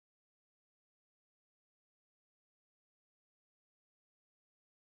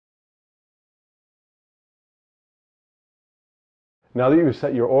Now that you've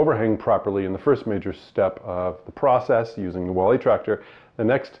set your overhang properly in the first major step of the process using the WallyTractor, the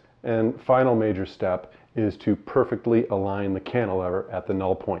next and final major step is to perfectly align the cantilever at the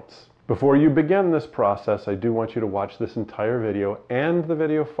null points. Before you begin this process, I do want you to watch this entire video and the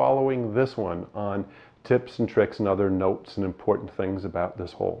video following this one on tips and tricks and other notes and important things about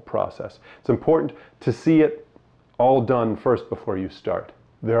this whole process. It's important to see it all done first before you start.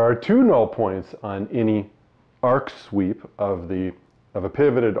 There are two null points on any arc sweep of a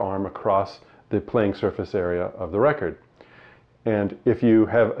pivoted arm across the playing surface area of the record. And if you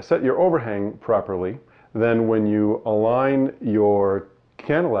have set your overhang properly, then when you align your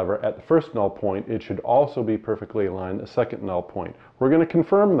cantilever at the first null point, it should also be perfectly aligned at the second null point. We're going to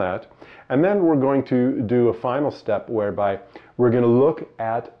confirm that, and then we're going to do a final step whereby we're going to look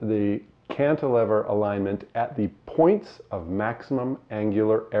at the cantilever alignment at the points of maximum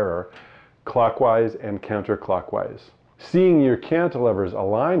angular error, clockwise and counterclockwise. Seeing your cantilever's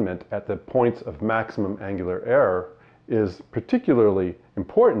alignment at the points of maximum angular error is particularly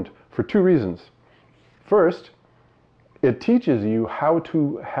important for two reasons. First, it teaches you how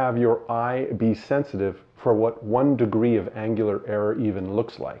to have your eye be sensitive for what 1 degree of angular error even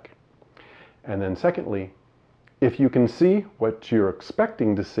looks like. And then secondly, if you can see what you're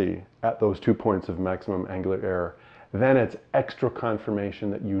expecting to see at those 2 points of maximum angular error, then it's extra confirmation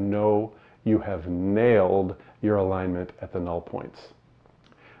that you know you have nailed your alignment at the null points.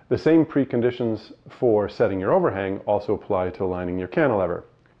 The same preconditions for setting your overhang also apply to aligning your cantilever.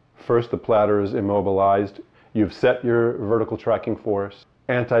 First, the platter is immobilized. You've set your vertical tracking force.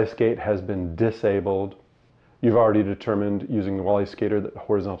 Anti-skate has been disabled. You've already determined using the Wally skater that the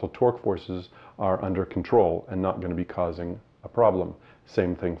horizontal torque forces are under control and not going to be causing a problem.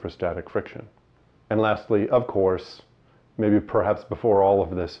 Same thing for static friction. And lastly, of course, maybe perhaps before all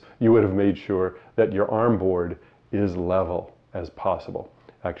of this, you would have made sure that your arm board is level as possible.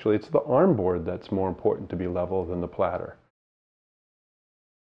 Actually, it's the arm board that's more important to be level than the platter.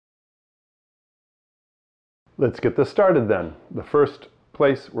 Let's get this started then. The first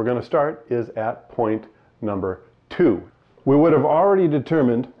place we're going to start is at point number 2. We would have already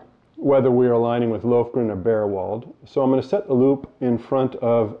determined whether we are aligning with Lofgren or bare-walled, so I'm going to set the loop in front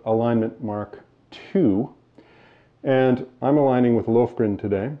of alignment mark 2. And I'm aligning with Lofgren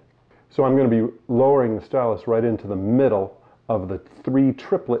today, so I'm going to be lowering the stylus right into the middle of the 3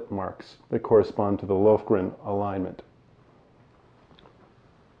 triplet marks that correspond to the Lofgren alignment.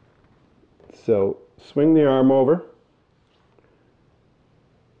 So swing the arm over,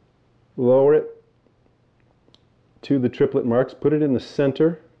 lower it to the triplet marks, put it in the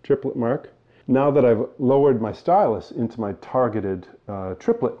center triplet mark. Now that I've lowered my stylus into my targeted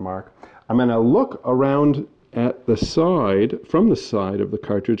triplet mark, I'm going to look around at the side, from the side of the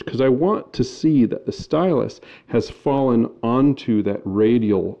cartridge, because I want to see that the stylus has fallen onto that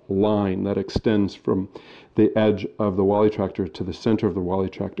radial line that extends from the edge of the WallyTractor to the center of the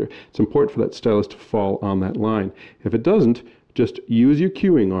WallyTractor. It's important for that stylus to fall on that line. If it doesn't, just use your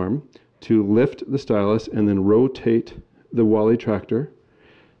cueing arm to lift the stylus and then rotate the WallyTractor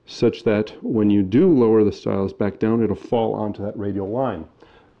such that when you do lower the stylus back down, it'll fall onto that radial line.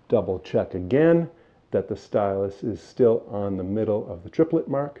 Double check again that the stylus is still on the middle of the triplet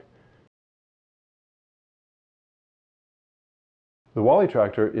mark. The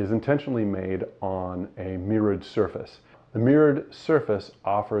WallyTractor is intentionally made on a mirrored surface. The mirrored surface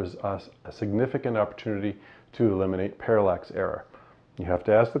offers us a significant opportunity to eliminate parallax error. You have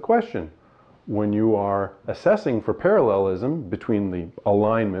to ask the question, when you are assessing for parallelism between the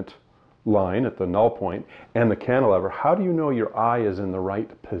alignment line at the null point and the cantilever, how do you know your eye is in the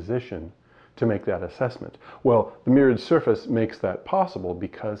right position to make that assessment? Well, the mirrored surface makes that possible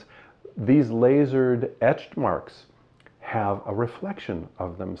because these lasered etched marks have a reflection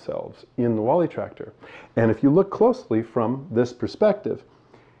of themselves in the WallyTractor. And if you look closely from this perspective,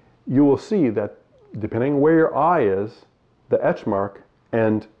 you will see that depending where your eye is, the etch mark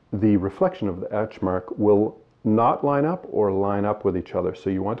and the reflection of the etch mark will not line up or line up with each other. So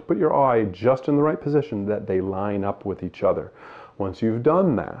you want to put your eye just in the right position that they line up with each other. Once you've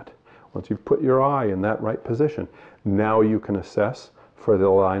done that, once you've put your eye in that right position, now you can assess for the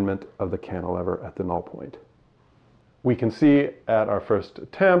alignment of the cantilever at the null point. We can see at our first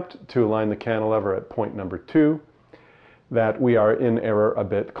attempt to align the cantilever at point number 2 that we are in error a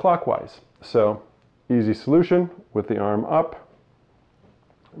bit clockwise. So easy solution, with the arm up,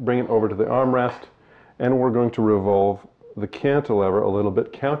 bring it over to the armrest, and we're going to revolve the cantilever a little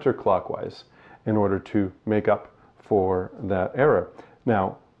bit counterclockwise in order to make up for that error.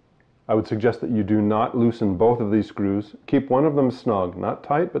 Now, I would suggest that you do not loosen both of these screws. Keep one of them snug, not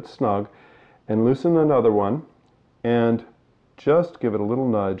tight but snug, and loosen another one and just give it a little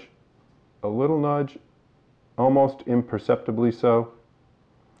nudge, almost imperceptibly so.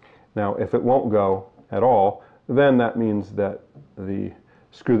 Now, if it won't go at all, then that means that the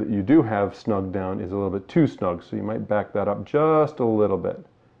screw that you do have snugged down is a little bit too snug, so you might back that up just a little bit,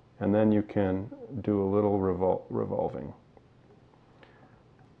 and then you can do a little revolving.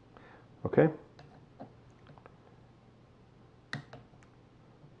 Okay?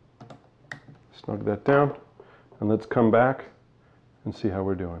 Snug that down, and let's come back and see how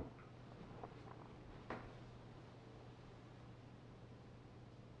we're doing.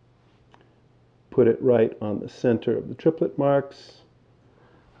 Put it right on the center of the triplet marks.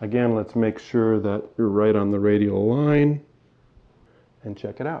 Again, let's make sure that you're right on the radial line and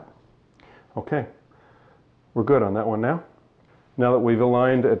check it out. Okay, we're good on that one now. Now that we've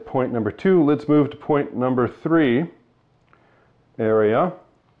aligned at point number 2, let's move to point number 3 area.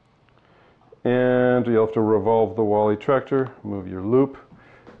 And you'll have to revolve the WallyTractor, move your loop,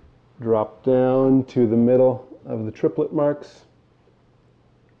 drop down to the middle of the triplet marks.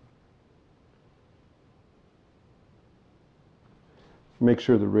 Make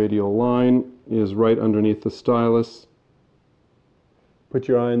sure the radial line is right underneath the stylus. Put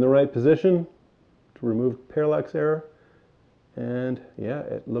your eye in the right position to remove parallax error. And yeah,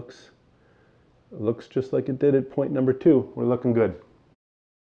 it looks just like it did at point number 2. We're looking good.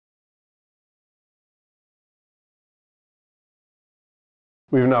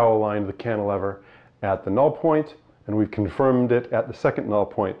 We've now aligned the cantilever at the null point, and we've confirmed it at the second null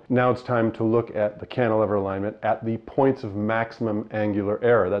point. Now it's time to look at the cantilever alignment at the points of maximum angular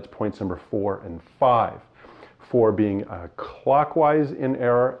error. That's points number 4 and 5. 4 being clockwise in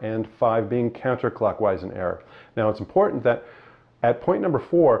error and 5 being counterclockwise in error. Now it's important that at point number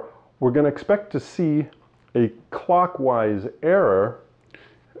 4, we're going to expect to see a clockwise error,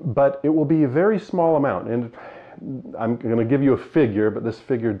 but it will be a very small amount. And I'm going to give you a figure, but this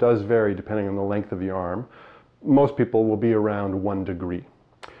figure does vary depending on the length of your arm. Most people will be around 1 degree.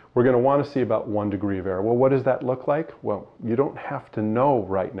 We're going to want to see about 1 degree of error. Well, what does that look like? Well, you don't have to know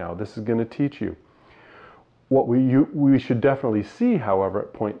right now. This is going to teach you. What we should definitely see, however,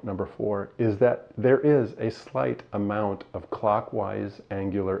 at point number 4 is that there is a slight amount of clockwise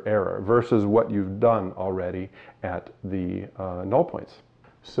angular error versus what you've done already at the null points.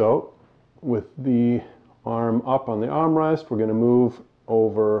 So with the arm up on the armrest, we're going to move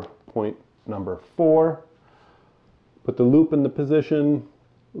over point number 4. Put the loop in the position,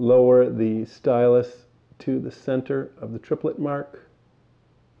 lower the stylus to the center of the triplet mark.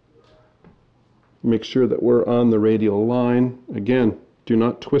 Make sure that we're on the radial line. Again, do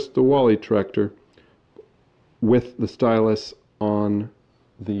not twist the WallyTractor with the stylus on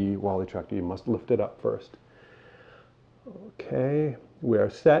the WallyTractor. You must lift it up first. Okay, we are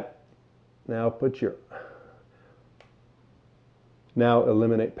set. Now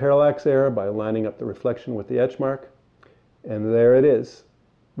eliminate parallax error by lining up the reflection with the etch mark. And there it is.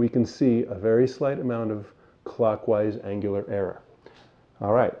 We can see a very slight amount of clockwise angular error.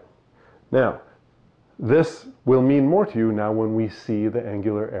 All right. Now, this will mean more to you now when we see the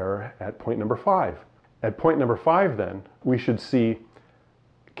angular error at point number 5. At point number 5, then, we should see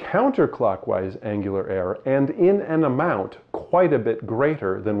counterclockwise angular error, and in an amount quite a bit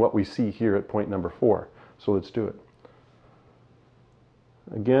greater than what we see here at point number 4. So let's do it.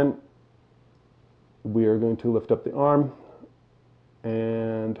 Again, we are going to lift up the arm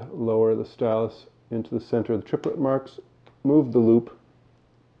and lower the stylus into the center of the triplet marks, move the loop,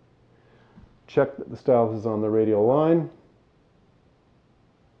 check that the stylus is on the radial line,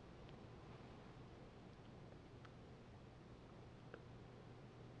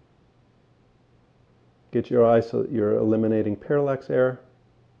 get your eye so that you're eliminating parallax error,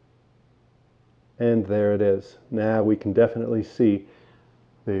 and there it is. Now we can definitely see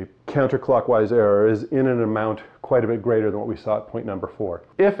the counterclockwise error is in an amount quite a bit greater than what we saw at point number 4.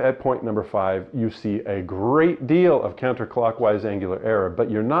 If at point number 5 you see a great deal of counterclockwise angular error,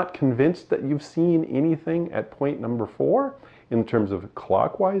 but you're not convinced that you've seen anything at point number 4 in terms of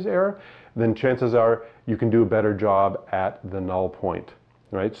clockwise error, then chances are you can do a better job at the null point.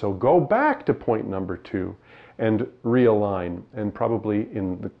 Right? So go back to point number 2 and realign, and probably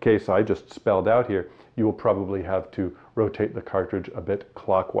in the case I just spelled out here, you will probably have to rotate the cartridge a bit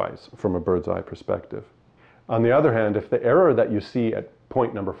clockwise from a bird's eye perspective. On the other hand, if the error that you see at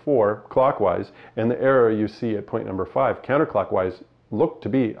point number 4 clockwise and the error you see at point number 5 counterclockwise look to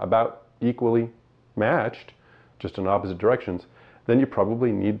be about equally matched, just in opposite directions, then you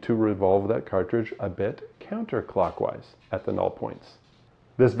probably need to revolve that cartridge a bit counterclockwise at the null points.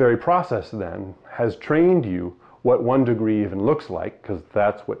 This very process then has trained you what 1 degree even looks like, because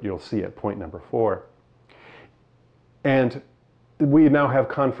that's what you'll see at point number 4. And we now have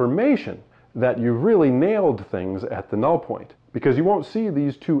confirmation that you really nailed things at the null point, because you won't see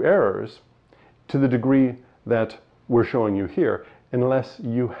these two errors to the degree that we're showing you here unless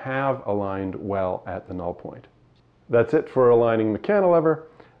you have aligned well at the null point. That's it for aligning the cantilever.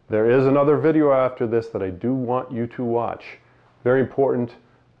 There is another video after this that I do want you to watch. Very important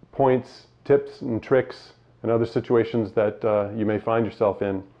points, tips and tricks and other situations that you may find yourself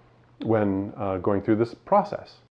in when going through this process.